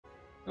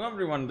Hello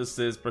everyone, this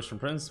is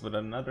ThePrussianPrince with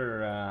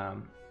another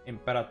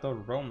Imperator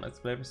Rome Let's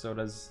Play episode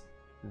as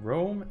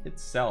Rome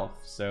itself.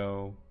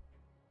 So,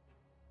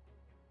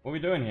 what are we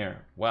doing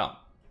here? Well,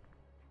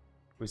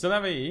 we still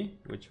have AE,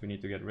 which we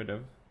need to get rid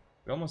of.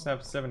 We almost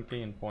have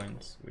 7k in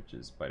points, which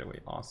is, by the way,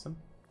 awesome.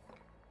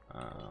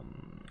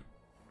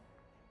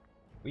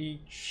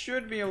 We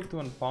should be able to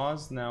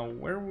unpause. Now,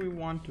 where we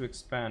want to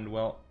expand,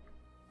 well,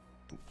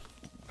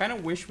 kind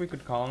of wish we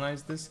could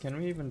colonize this. Can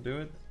we even do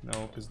it?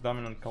 No, because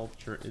dominant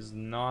culture is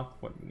not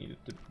what we need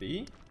it to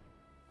be.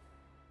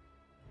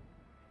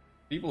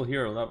 People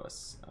here love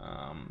us.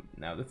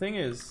 Now the thing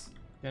is,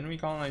 can we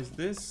colonize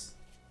this?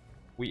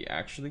 We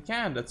actually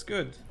can. That's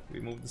good. We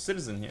moved the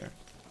citizen here.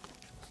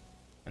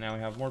 And now we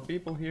have more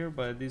people here,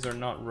 but these are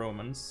not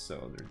Romans,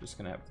 so they're just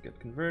gonna have to get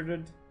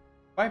converted.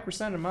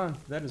 5% a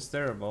month, that is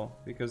terrible,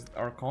 because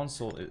our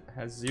consul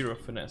has 0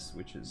 finesse,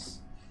 which is,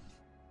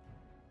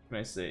 can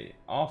I say,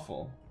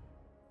 awful.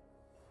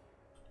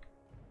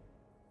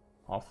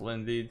 Awful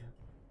indeed.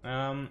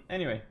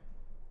 Anyway,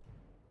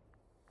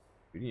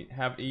 we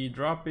have E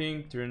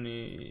dropping, turn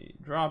E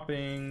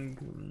dropping.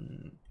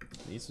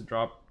 Needs to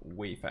drop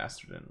way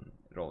faster than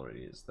it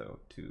already is, though,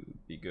 to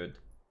be good.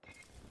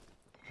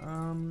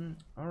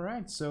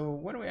 Alright, so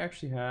what do we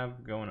actually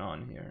have going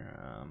on here?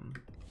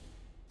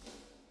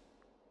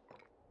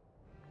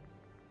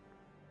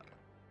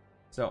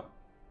 So,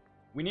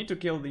 we need to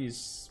kill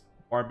these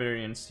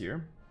barbarians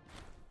here.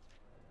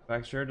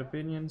 Back shared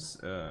opinions.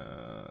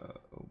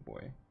 Oh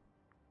boy.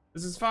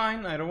 This is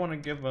fine. I don't want to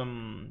give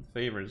them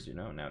favors, you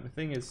know. Now, the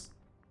thing is,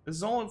 this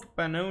is all of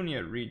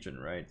Pannonia region,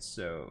 right?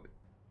 So,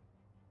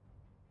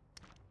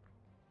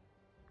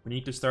 we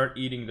need to start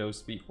eating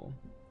those people.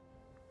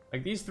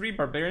 Like, these 3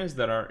 barbarians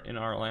that are in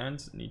our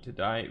lands need to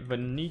die.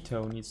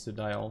 Veneto needs to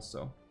die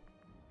also.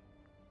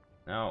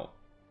 Now,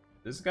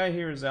 this guy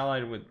here is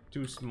allied with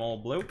 2 small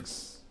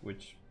blokes,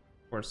 which,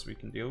 of course, we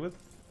can deal with.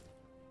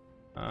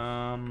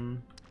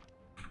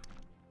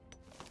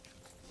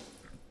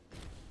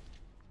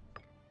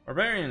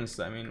 Barbarians,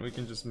 I mean, we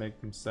can just make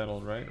them settle,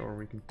 right? Or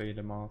we can pay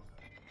them off.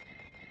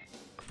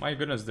 My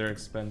goodness, they're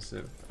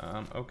expensive.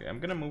 Okay, I'm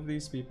gonna move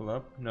these people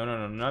up.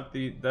 No, not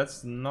the...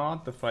 That's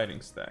not the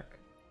fighting stack.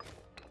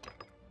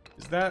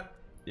 Is that...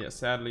 Yeah,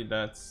 sadly,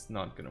 that's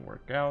not gonna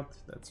work out.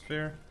 That's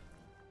fair.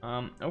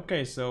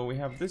 Okay, so we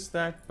have this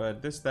stack,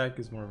 but this stack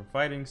is more of a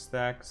fighting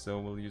stack, so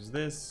we'll use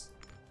this.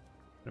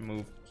 I'm gonna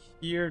move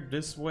here,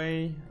 this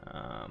way.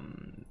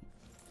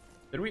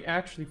 Did we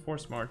actually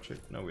force march it?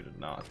 No, we did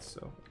not,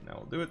 so now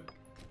we'll do it.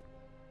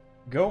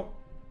 Go!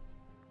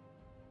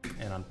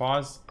 And on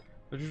pause.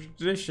 The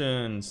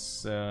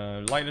traditions,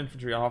 light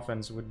infantry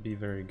offense would be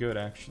very good,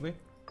 actually.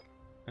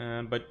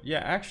 But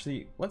yeah,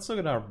 actually, let's look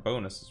at our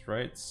bonuses,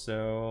 right?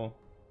 So...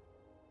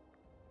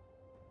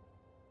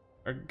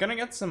 we're gonna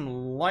get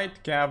some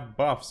light cav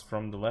buffs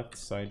from the left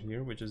side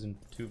here, which isn't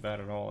too bad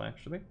at all,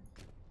 actually.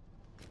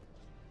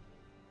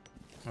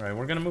 Alright,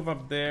 we're gonna move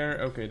up there.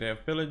 Okay, they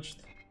have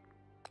pillaged.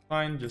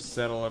 Fine, just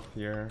settle up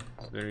here.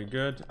 Very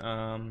good.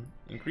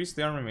 Increase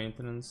the army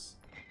maintenance.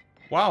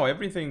 Wow,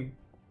 everything...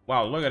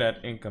 Wow, look at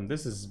that income.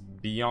 This is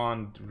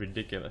beyond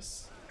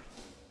ridiculous.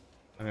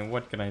 I mean,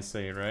 what can I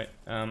say, right?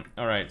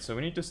 Alright, so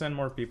we need to send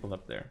more people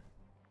up there.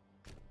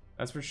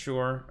 That's for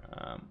sure.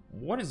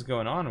 What is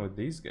going on with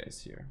these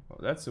guys here? Oh,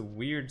 that's a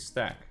weird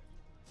stack.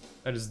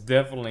 That is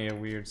definitely a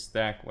weird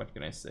stack, what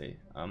can I say?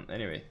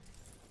 Anyway.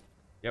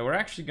 Yeah, we're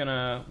actually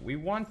gonna... We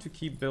want to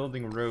keep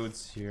building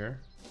roads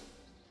here.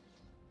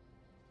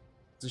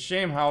 It's a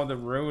shame how the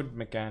road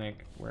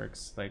mechanic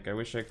works. Like, I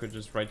wish I could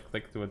just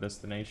right-click to a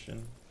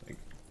destination. Like,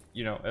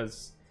 you know,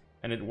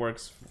 and it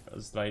works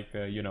as like,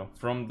 you know,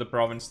 from the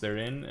province they're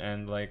in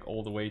and like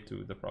all the way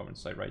to the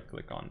province I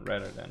right-click on,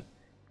 rather than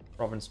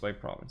province by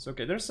province.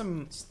 Okay, there's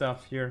some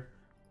stuff here.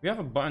 We have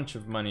a bunch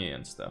of money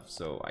and stuff,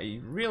 so I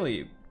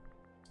really...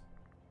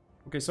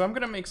 Okay, so I'm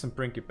gonna make some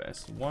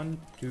principes. 1,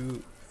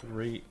 2,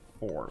 3,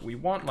 4. We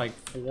want like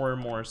 4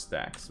 more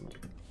stacks.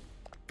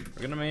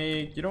 We're gonna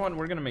make... You know what?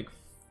 We're gonna make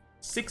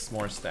 6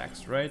 more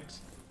stacks, right?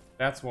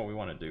 That's what we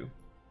want to do.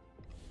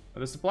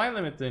 The supply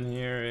limit in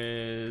here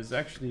is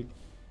actually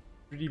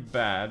pretty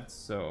bad,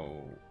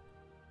 so...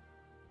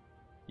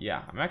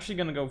 Yeah, I'm actually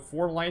gonna go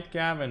 4 light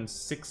cav and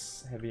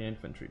 6 heavy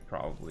infantry,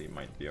 probably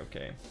might be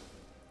okay.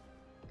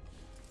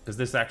 Because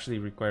this actually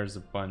requires a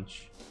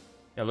bunch.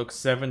 Yeah, look,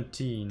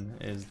 17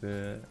 is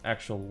the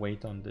actual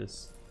weight on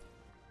this.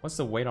 What's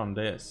the weight on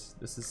this?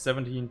 This is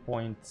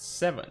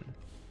 17.7.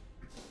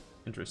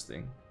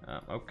 Interesting.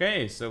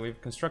 Okay, so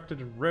we've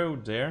constructed a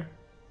road there.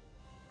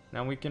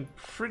 Now we can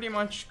pretty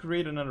much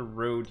create another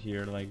road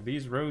here. Like,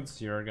 these roads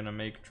here are gonna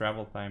make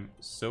travel time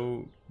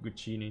so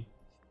Guccini.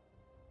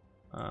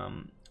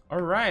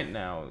 Alright,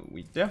 now,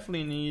 we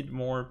definitely need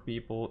more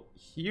people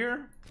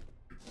here.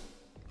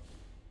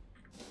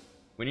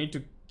 We need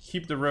to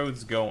keep the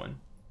roads going.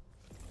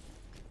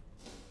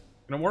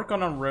 Gonna work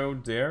on a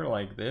road there,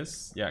 like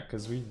this. Yeah,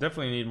 because we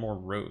definitely need more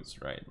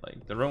roads, right?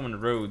 Like, the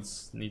Roman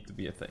roads need to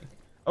be a thing.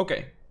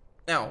 Okay,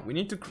 now, we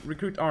need to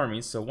recruit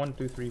armies, so 1,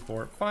 2, 3,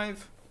 4,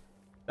 5.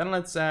 Then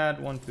let's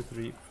add 1, 2,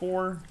 3,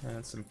 4,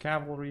 and some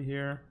cavalry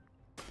here.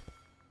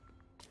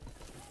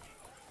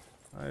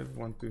 5,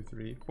 1, 2,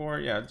 3, 4.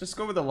 Yeah, just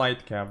go with the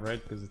light cav,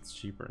 right? Because it's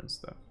cheaper and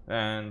stuff.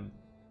 And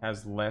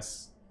has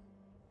less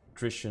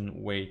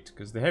attrition weight.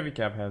 Because the heavy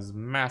cav has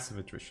massive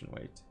attrition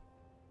weight.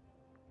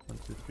 1,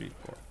 2, 3,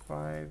 4,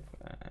 5.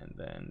 And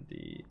then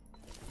the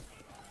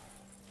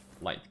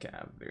light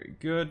cav. Very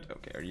good.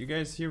 Okay, are you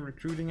guys here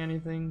recruiting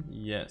anything?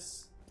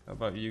 Yes. How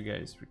about you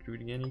guys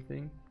recruiting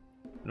anything?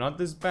 Not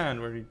this band.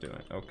 What are you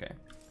doing? Okay.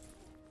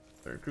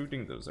 They're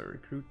recruiting, those are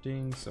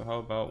recruiting. So how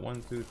about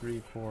 1, 2, 3,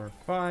 4,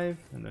 5,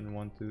 and then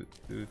 1, 2,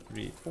 2,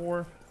 3,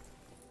 4.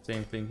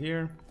 Same thing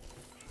here.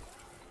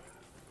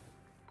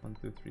 1,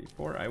 2, 3,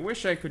 4. I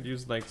wish I could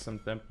use like some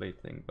template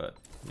thing, but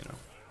you know,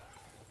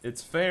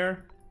 it's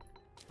fair.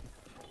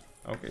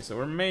 Okay, so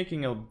we're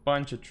making a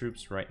bunch of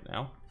troops right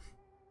now.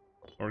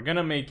 We're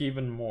gonna make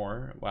even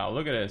more. Wow,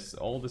 look at this.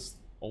 All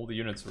the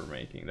units we're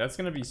making. That's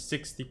gonna be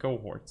 60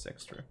 cohorts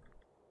extra.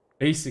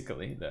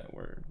 Basically, that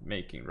we're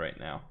making right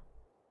now.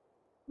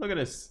 Look at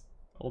this,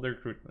 all the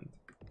recruitment.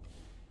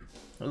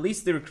 At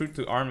least the recruit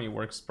to army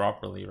works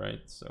properly, right?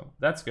 So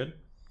that's good.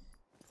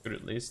 Good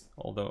at least,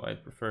 although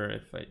I'd prefer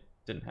if I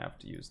didn't have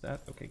to use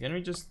that. Okay, can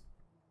we just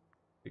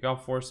take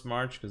off forced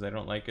march? Because I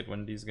don't like it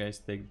when these guys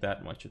take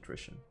that much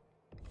attrition.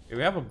 Okay,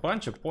 we have a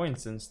bunch of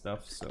points and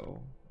stuff,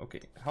 so...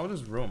 Okay, how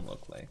does Rome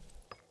look like?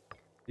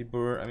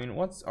 I mean,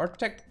 our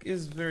tech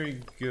is very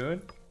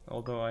good,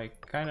 although I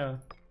kind of...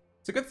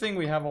 It's a good thing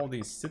we have all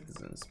these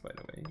citizens, by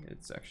the way.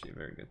 It's actually a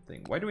very good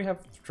thing. Why do we have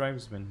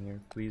tribesmen here?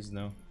 Please,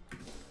 no.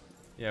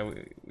 Yeah,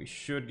 we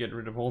should get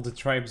rid of all the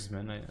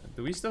tribesmen.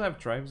 Do we still have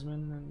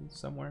tribesmen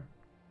somewhere?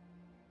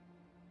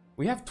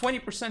 We have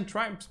 20%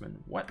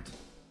 tribesmen. What?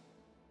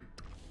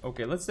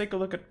 Okay, let's take a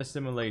look at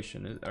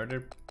assimilation. Are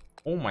there...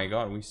 Oh my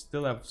god, we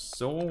still have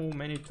so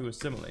many to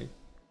assimilate.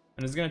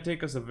 And it's gonna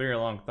take us a very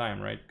long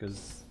time, right?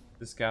 Because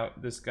this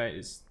guy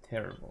is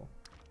terrible.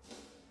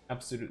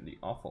 Absolutely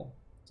awful.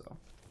 So...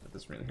 that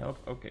doesn't really help.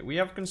 Okay, we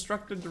have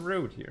constructed the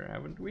road here,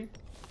 haven't we?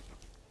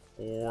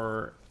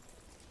 Or...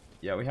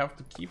 yeah, we have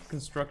to keep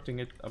constructing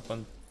it up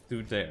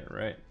until there,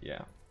 right?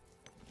 Yeah.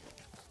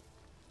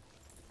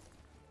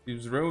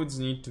 These roads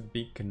need to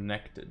be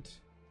connected.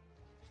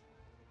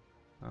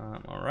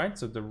 Alright,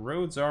 so the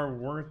roads are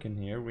working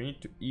here. We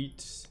need to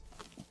eat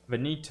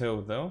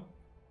Veneto, though.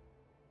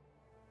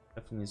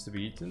 Definitely needs to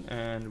be eaten.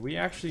 And we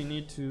actually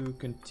need to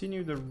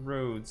continue the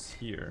roads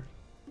here.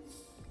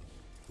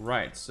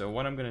 Right, so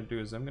what I'm gonna do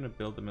is I'm gonna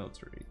build a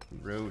military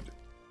road,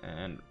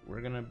 and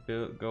we're gonna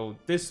go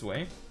this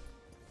way.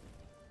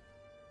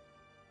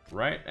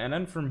 Right, and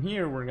then from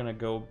here we're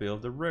gonna go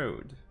build a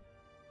road.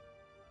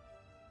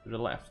 To the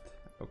left.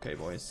 Okay,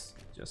 boys,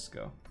 just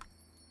go.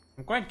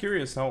 I'm quite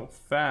curious how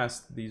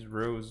fast these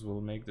roads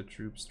will make the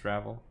troops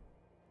travel.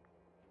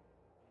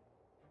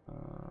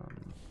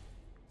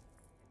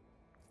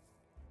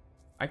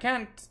 I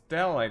can't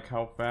tell like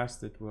how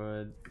fast it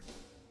would.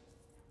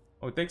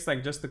 Oh, it takes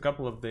like just a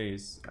couple of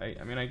days.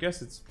 I mean, I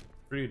guess it's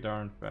pretty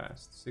darn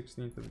fast.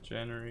 16th of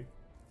January,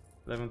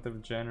 11th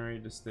of January,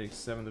 this takes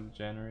 7th of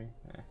January.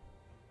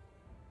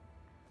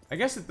 I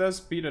guess it does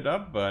speed it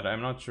up, but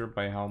I'm not sure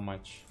by how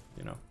much,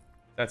 you know.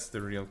 That's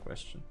the real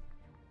question.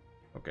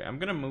 Okay, I'm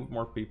gonna move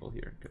more people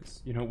here,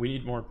 because, you know, we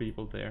need more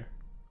people there.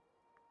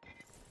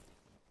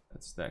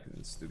 That stack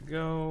needs to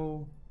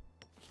go.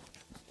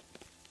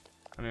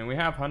 I mean, we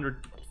have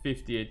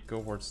 158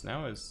 cohorts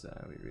now, as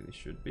we really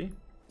should be.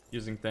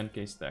 Using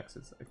 10k stacks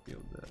is, I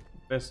feel, the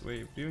best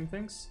way of doing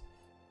things.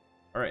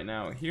 Alright,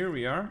 now here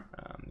we are.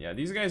 Yeah,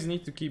 these guys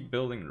need to keep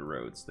building the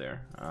roads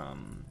there.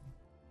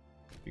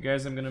 You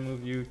guys, I'm gonna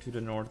move you to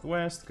the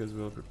northwest because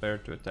we'll prepare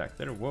to attack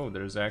there. Whoa,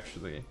 there's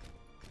actually...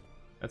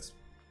 That's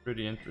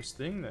pretty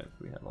interesting that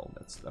we have all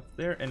that stuff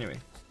there. Anyway,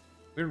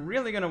 we're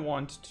really gonna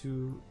want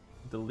to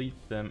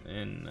delete them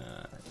in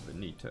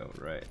Veneto,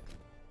 right?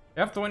 We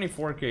have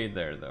 24k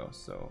there though,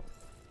 so...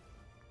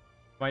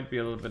 might be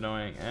a little bit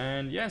annoying.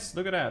 And yes,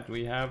 look at that.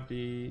 We have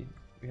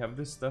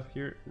this stuff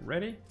here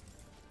ready.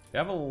 We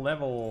have a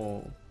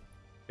level.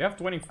 We have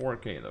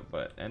 24k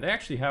though, and they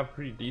actually have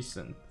pretty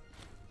decent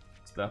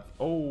stuff.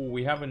 Oh,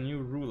 we have a new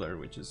ruler,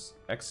 which is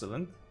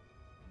excellent.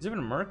 It's even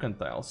a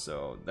mercantile,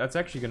 so that's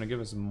actually going to give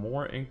us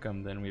more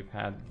income than we've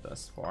had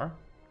thus far.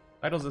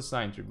 Titles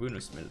assigned,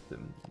 Tribunus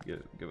Militum.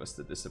 Give us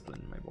the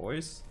discipline, my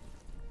boys.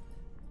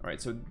 Alright,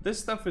 so this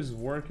stuff is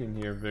working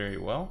here very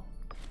well.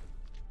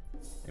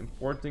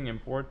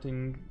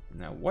 Importing.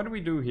 Now, what do we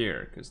do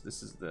here? Because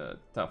this is the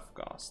tough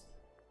cost.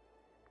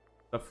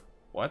 Tough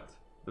what?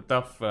 The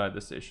tough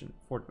decision.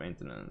 Fort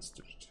maintenance.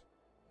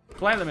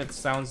 Supply limit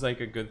sounds like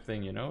a good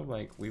thing, you know?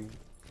 Like, we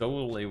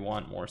totally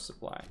want more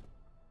supply.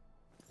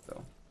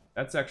 So,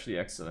 that's actually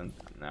excellent.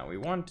 Now,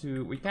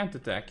 we can't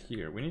attack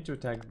here. We need to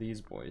attack these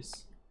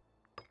boys.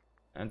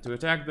 And to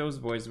attack those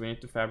boys, we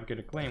need to fabricate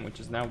a claim, which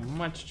is now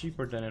much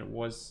cheaper than it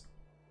was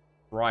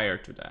prior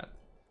to that.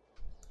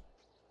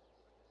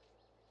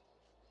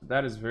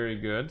 That is very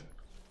good.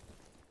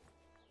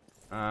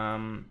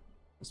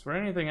 As for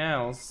anything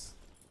else,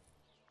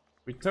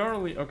 We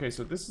totally... Okay,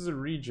 so this is a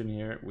region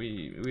here.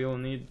 We'll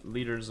need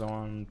leaders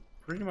on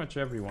pretty much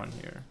everyone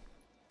here.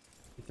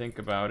 If you think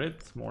about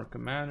it, more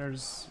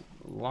commanders,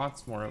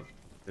 lots more of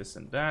this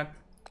and that.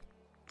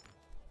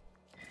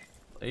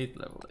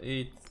 Level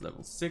 8,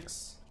 level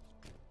 6.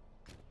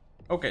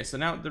 Okay, so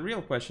now the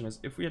real question is,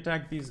 if we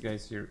attack these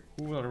guys here,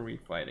 who are we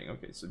fighting?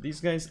 Okay, so these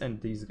guys and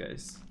these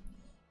guys.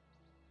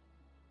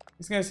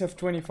 These guys have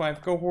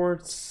 25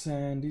 cohorts,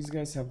 and these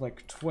guys have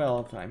like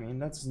 12. I mean,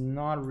 that's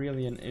not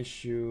really an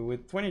issue.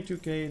 With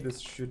 22k, this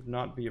should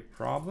not be a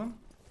problem.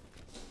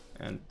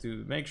 And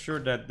to make sure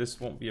that this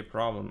won't be a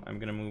problem, I'm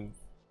gonna move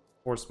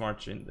Force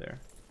March in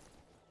there.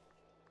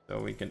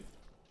 So we can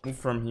move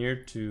from here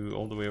to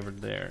all the way over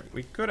there.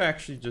 We could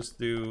actually just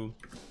do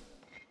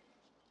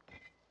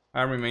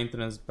army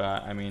maintenance,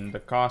 but I mean,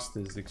 the cost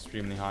is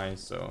extremely high,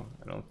 so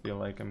I don't feel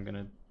like I'm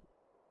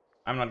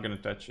not gonna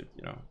touch it,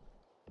 you know.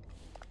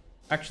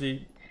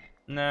 Actually,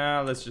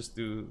 nah, let's just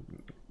do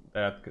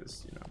that,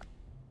 because, you know.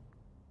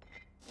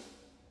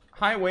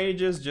 High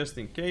wages, just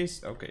in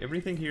case. Okay,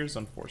 everything here is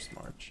on Force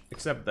March,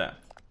 except that.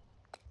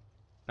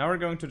 Now we're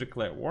going to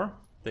declare war.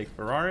 Take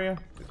Ferraria,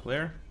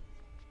 declare.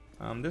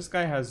 This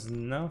guy has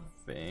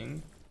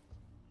nothing.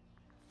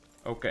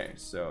 Okay,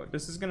 so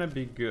this is gonna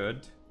be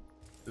good.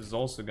 This is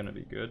also gonna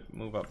be good.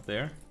 Move up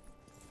there.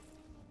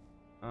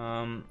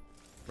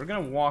 We're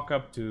gonna walk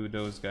up to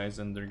those guys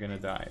and they're gonna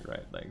die,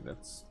 right? Like,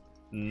 that's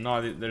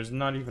not... There's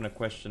not even a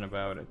question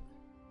about it.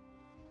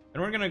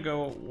 And we're gonna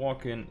go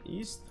walk in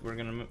east. We're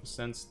gonna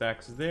send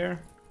stacks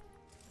there.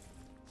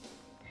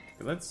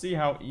 Okay, let's see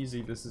how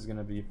easy this is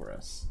gonna be for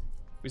us.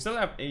 We still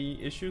have AE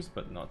issues,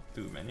 but not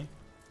too many.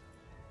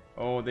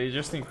 Oh, they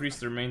just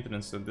increased their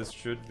maintenance, so this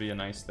should be a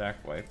nice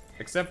stack wipe.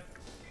 Except,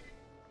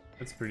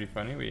 it's pretty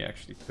funny, we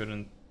actually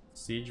couldn't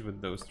siege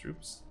with those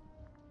troops.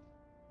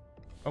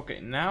 Okay,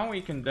 now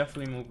we can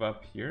definitely move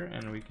up here,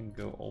 and we can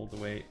go all the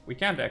way... We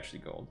can't actually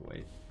go all the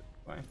way.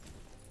 Fine.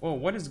 Whoa,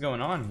 what is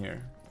going on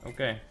here?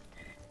 Okay.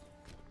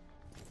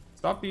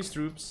 Stop these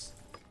troops.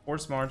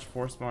 Force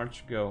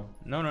march, go.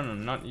 No, no, no,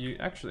 not you.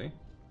 Actually.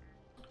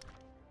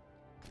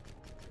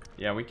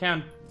 Yeah, we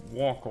can't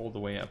walk all the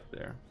way up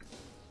there.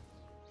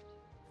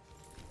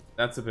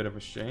 That's a bit of a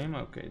shame.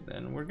 Okay,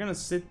 then we're gonna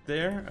sit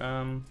there.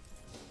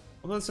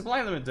 Although the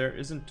supply limit there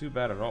isn't too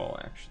bad at all,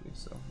 actually.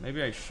 So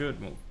maybe I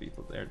should move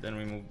people there. Then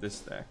we move this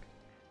stack.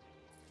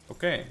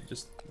 Okay,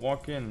 just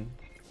walk in.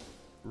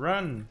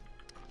 Run!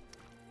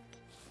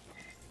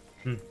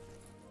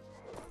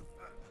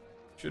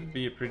 Should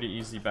be a pretty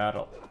easy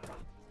battle.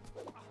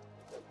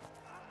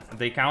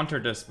 They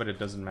countered us, but it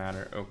doesn't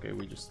matter. Okay,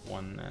 we just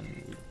won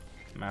and we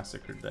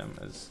massacred them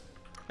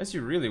as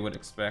you really would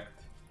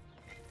expect.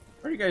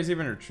 Where are you guys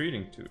even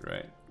retreating to,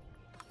 right?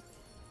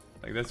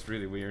 Like, that's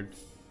really weird.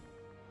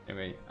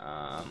 Anyway,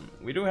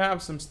 we do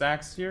have some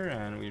stacks here,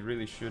 and we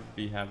really should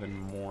be having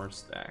more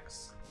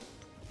stacks.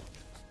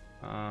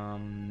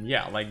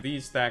 Yeah, like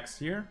these stacks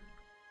here.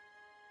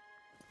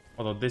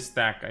 Although this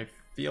stack, I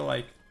feel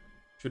like,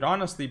 should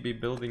honestly be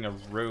building a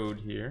road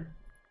here.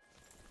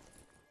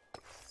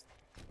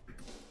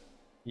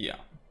 Yeah.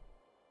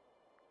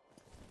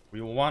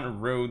 We will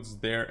want roads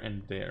there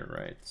and there,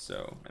 right?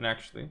 So, and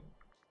actually, I'm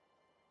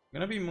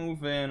gonna be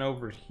moving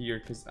over here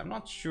because I'm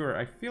not sure.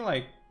 I feel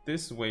like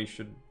this way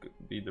should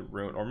be the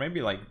road, or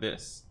maybe like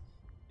this.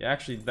 Yeah,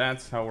 actually,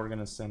 that's how we're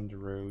gonna send the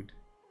road.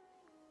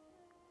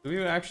 Do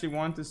we actually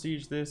want to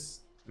siege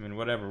this? I mean,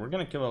 whatever. We're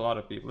gonna kill a lot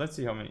of people. Let's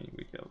see how many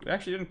we killed. We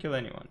actually didn't kill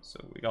anyone,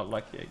 so we got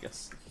lucky, I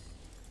guess.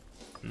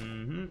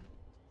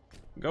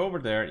 Go over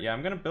there. Yeah,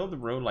 I'm gonna build the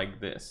road like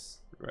this,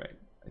 right?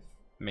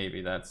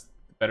 Maybe that's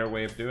the better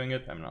way of doing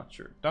it. I'm not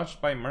sure. Touched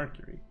by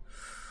Mercury.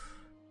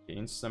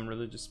 Gains some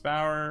religious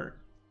power.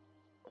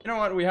 You know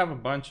what? We have a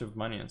bunch of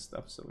money and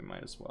stuff, so we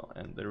might as well.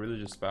 And the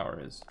religious power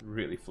is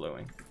really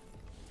flowing.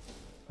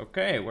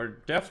 Okay, we're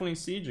definitely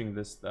sieging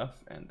this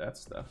stuff and that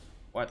stuff.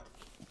 What?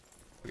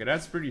 Okay,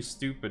 that's pretty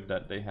stupid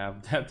that they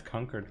have that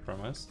conquered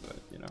from us, but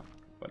you know,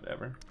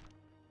 whatever.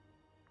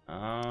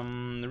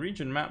 The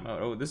region map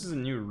mode. Oh, this is a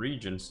new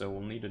region, so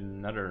we'll need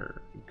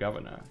another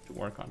governor to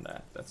work on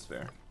that. That's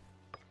fair.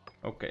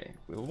 Okay,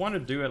 we'll want to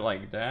do it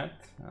like that.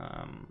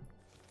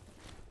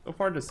 So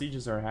far the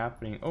sieges are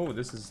happening. Oh,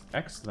 this is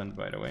excellent,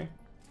 by the way.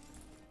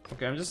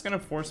 Okay, I'm just gonna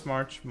force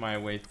march my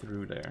way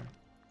through there.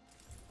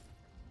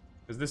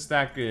 Because this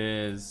stack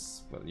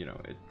is, well, you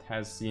know, it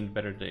has seen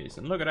better days.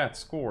 And look at that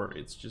score.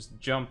 It's just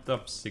jumped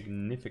up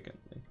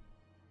significantly.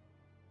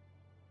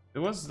 It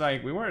was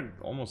like, we were at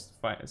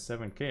almost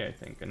 7k, I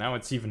think. And now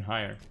it's even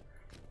higher.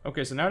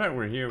 Okay, so now that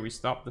we're here, we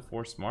stop the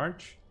forced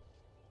march.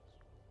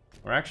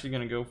 We're actually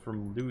going to go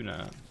from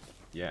Luna.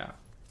 Yeah.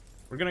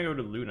 We're going to go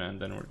to Luna and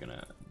then we're going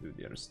to do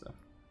the other stuff.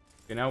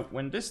 Okay, now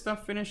when this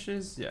stuff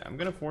finishes, yeah, I'm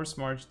going to force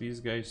march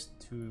these guys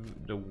to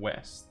the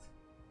west.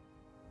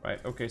 Right,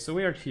 okay, so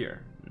we are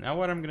here. Now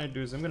what I'm gonna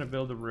do is I'm gonna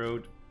build a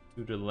road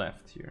to the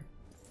left here.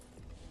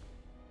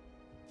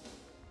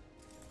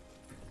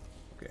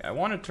 Okay, I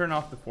want to turn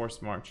off the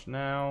forced march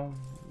now.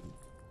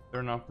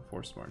 Turn off the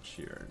forced march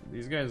here.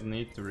 These guys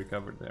need to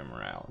recover their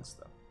morale and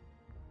stuff.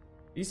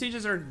 These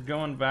sieges are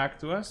going back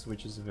to us,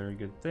 which is a very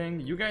good thing.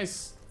 You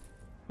guys,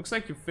 looks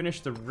like you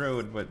finished the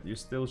road, but you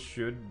still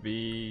should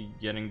be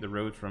getting the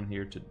road from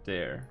here to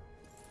there.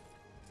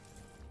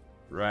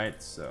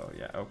 Right, so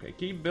yeah, okay.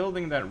 Keep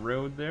building that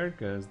road there,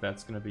 because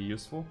that's going to be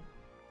useful.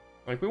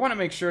 Like, we want to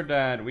make sure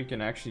that we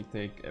can actually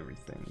take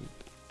everything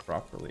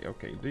properly.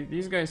 Okay,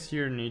 these guys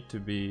here need to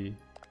be...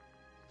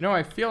 You know,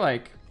 I feel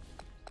like...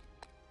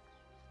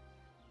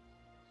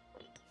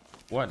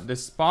 What?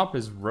 This pop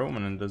is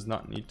Roman and does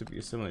not need to be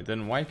assimilated.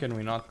 Then why can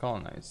we not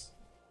colonize?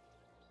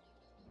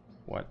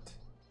 What?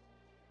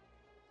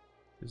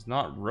 It's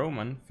not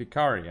Roman.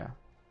 Ficaria.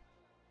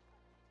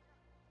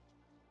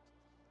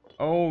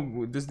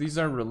 Oh, these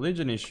are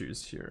religion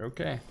issues here.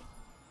 Okay.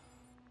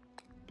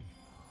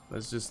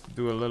 Let's just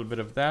do a little bit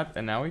of that.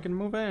 And now we can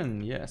move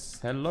in. Yes.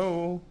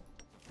 Hello.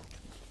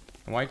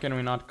 Why can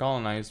we not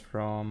colonize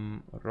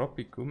from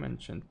Ropicum and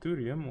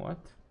Centurium? What?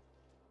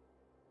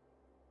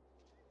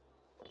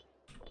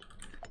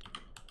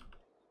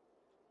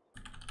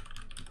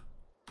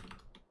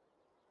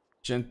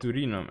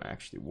 Centurinum,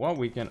 actually. What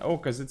we can... Oh,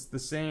 because it's the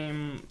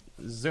same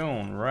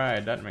zone.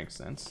 Right, that makes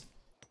sense.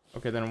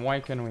 Okay, then why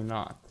can we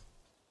not?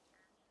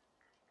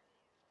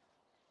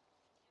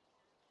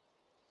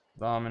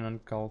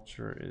 Dominant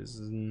culture is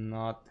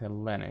not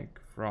Hellenic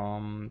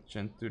from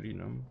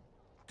Centurinum.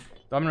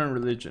 Dominant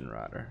religion,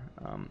 rather.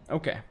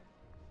 Okay.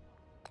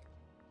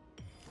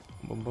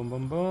 Boom, boom,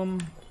 boom, boom.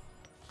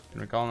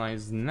 Can we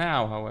colonize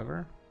now,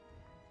 however?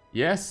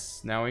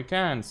 Yes, now we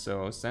can.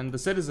 So send the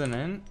citizen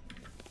in.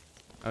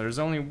 There's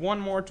only one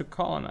more to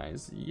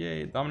colonize.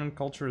 Yay, dominant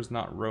culture is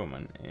not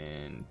Roman.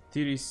 And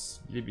Tiris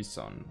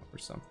Libison or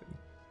something.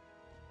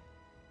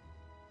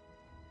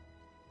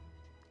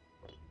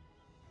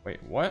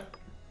 Wait, what?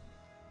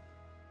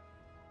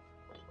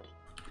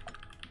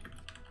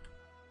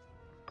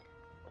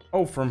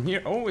 Oh, from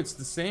here. Oh, it's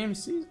the same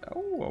season.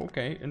 Oh,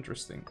 okay.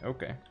 Interesting.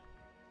 Okay.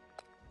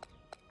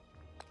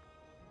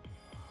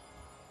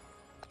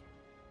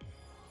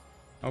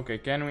 Okay,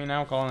 can we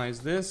now colonize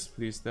this?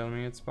 Please tell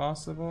me it's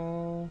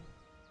possible.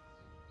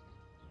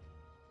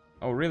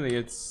 Oh, really?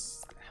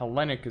 It's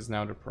Hellenic is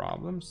now the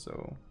problem,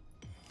 so...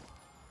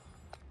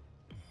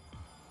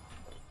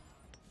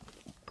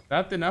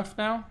 That enough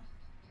now?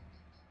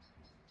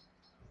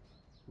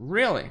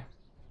 Really?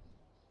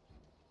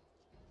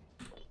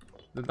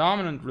 The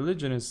dominant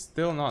religion is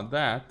still not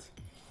that.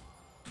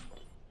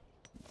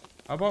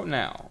 How about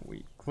now?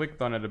 We clicked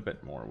on it a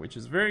bit more, which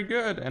is very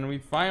good, and we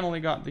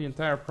finally got the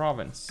entire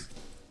province.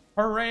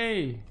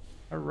 Hooray!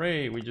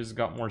 Hooray, we just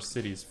got more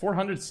cities.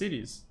 400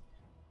 cities.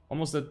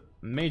 Almost a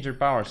major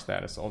power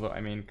status, although, I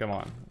mean, come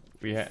on.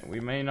 We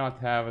may not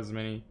have as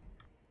many...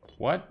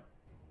 What?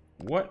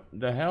 What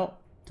the hell?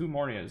 2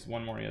 Morias.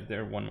 1 Moria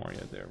there, 1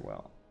 Moria there.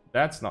 Well,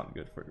 that's not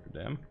good for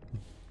them.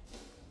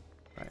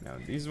 Right, now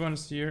these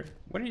ones here...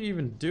 What are you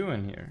even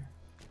doing here?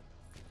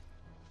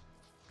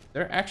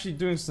 They're actually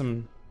doing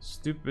some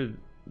stupidly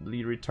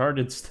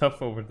retarded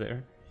stuff over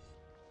there.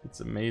 It's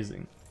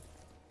amazing.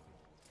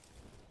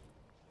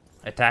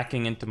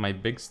 Attacking into my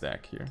big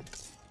stack here.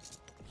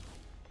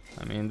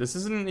 I mean, this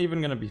isn't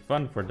even gonna be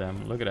fun for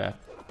them. Look at that.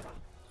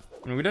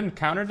 I mean, we didn't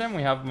counter them.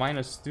 We have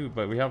 -2,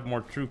 but we have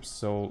more troops,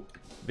 so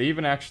they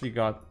even actually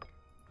got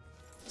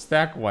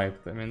stack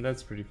wiped. I mean,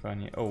 that's pretty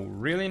funny. Oh,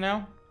 really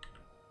now?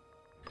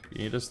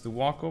 You need us to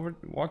walk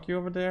you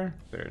over there?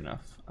 Fair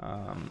enough.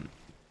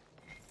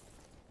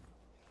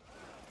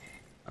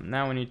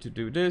 Now we need to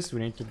do this. We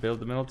need to build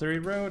the military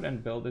road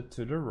and build it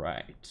to the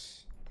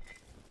right.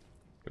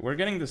 We're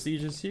getting the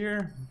sieges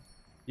here.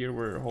 Here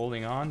we're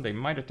holding on. They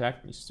might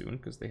attack me soon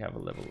because they have a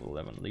level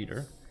 11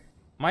 leader.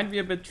 Might be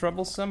a bit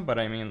troublesome, but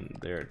I mean,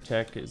 their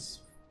tech is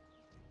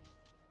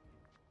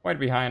quite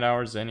behind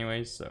ours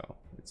anyway, so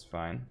it's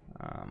fine.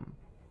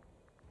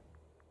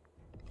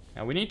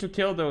 Now we need to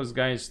kill those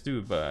guys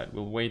too, but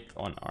we'll wait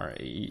on our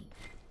AE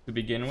to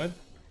begin with.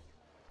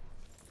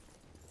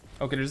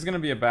 Okay, there's gonna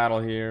be a battle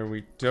here.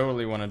 We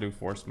totally want to do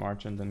forced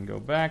march and then go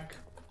back,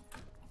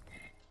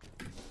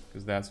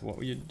 because that's what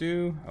we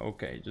do.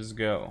 Okay, just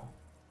go.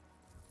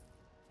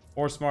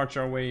 Force march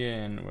our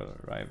way in. We'll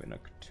arrive in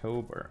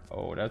October.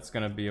 Oh, that's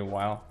gonna be a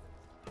while.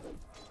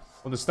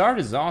 Well, the start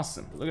is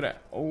awesome. Look at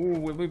that. Oh,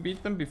 will we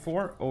beat them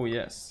before? Oh,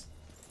 yes.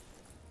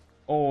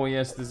 Oh,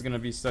 yes, this is gonna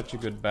be such a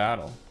good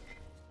battle.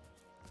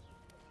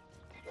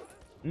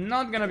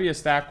 Not gonna be a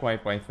stack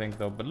wipe, I think,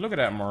 though. But look at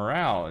that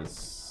morale.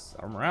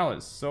 Our morale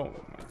is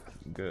so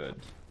good.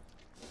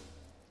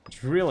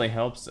 Which really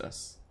helps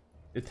us.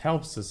 It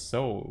helps us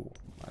so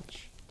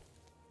much.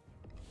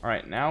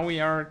 Alright, now we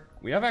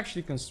have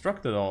actually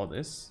constructed all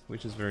this,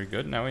 which is very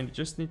good. Now we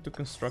just need to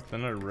construct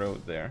another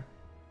road there.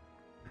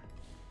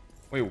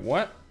 Wait,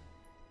 what?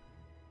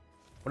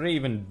 What are they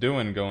even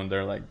doing going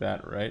there like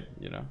that, right?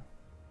 You know.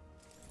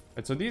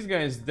 Right, so these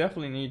guys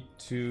definitely need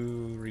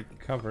to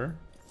recover.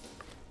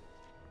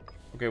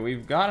 Okay,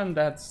 we've gotten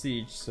that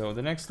siege, so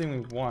the next thing we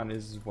want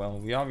is, well,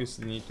 we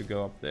obviously need to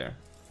go up there.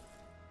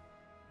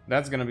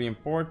 That's gonna be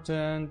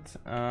important.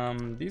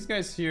 These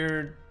guys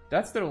here,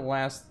 that's their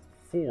last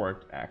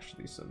fort,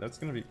 actually, so that's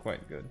gonna be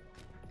quite good.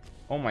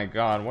 Oh my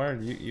god, what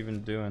are you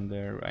even doing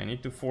there? I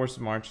need to force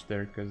march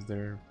there because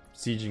they're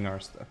sieging our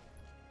stuff.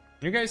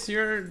 You guys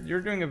here, you're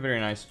doing a very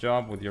nice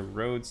job with your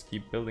roads.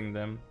 Keep building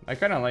them. I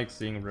kind of like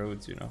seeing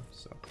roads, you know,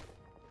 so.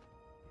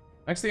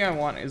 Next thing I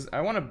want is,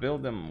 I want to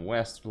build them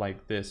west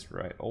like this,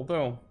 right?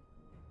 Although,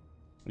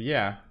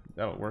 yeah,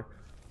 that'll work.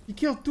 He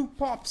killed 2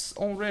 pops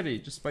already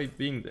just by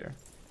being there.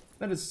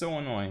 That is so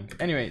annoying.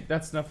 Anyway,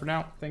 that's enough for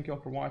now. Thank you all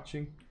for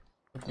watching.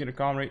 Don't forget to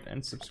comment, rate,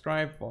 and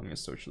subscribe. Follow me on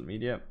social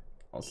media.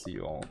 I'll see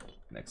you all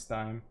next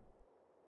time.